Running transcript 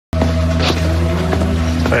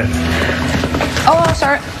Go ahead. Oh,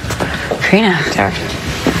 sorry. Carina. Sorry.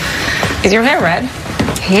 Is your hair red?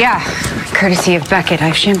 Yeah, courtesy of Beckett.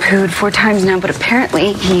 I've shampooed 4 times now, but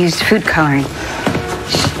apparently he used food coloring.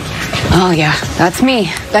 Oh, yeah, that's me.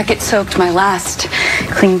 Beckett soaked my last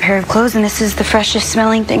clean pair of clothes, and this is the freshest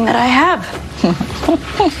smelling thing that I have.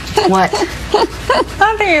 What?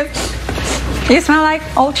 Nothing. You smell like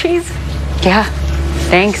old cheese. Yeah,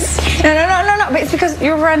 thanks. No. But it's because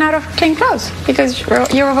you ran out of clean clothes. Because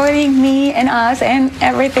you're avoiding me and us and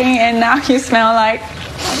everything, and now you smell like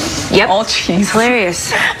old cheese. It's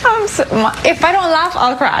hilarious. If I don't laugh,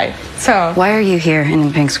 I'll cry. So why are you here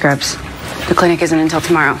in pink scrubs? The clinic isn't until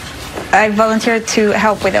tomorrow. I volunteered to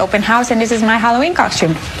help with the open house, and this is my Halloween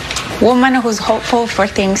costume. Woman who's hopeful for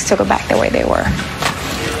things to go back the way they were.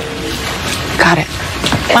 Got it.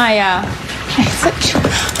 My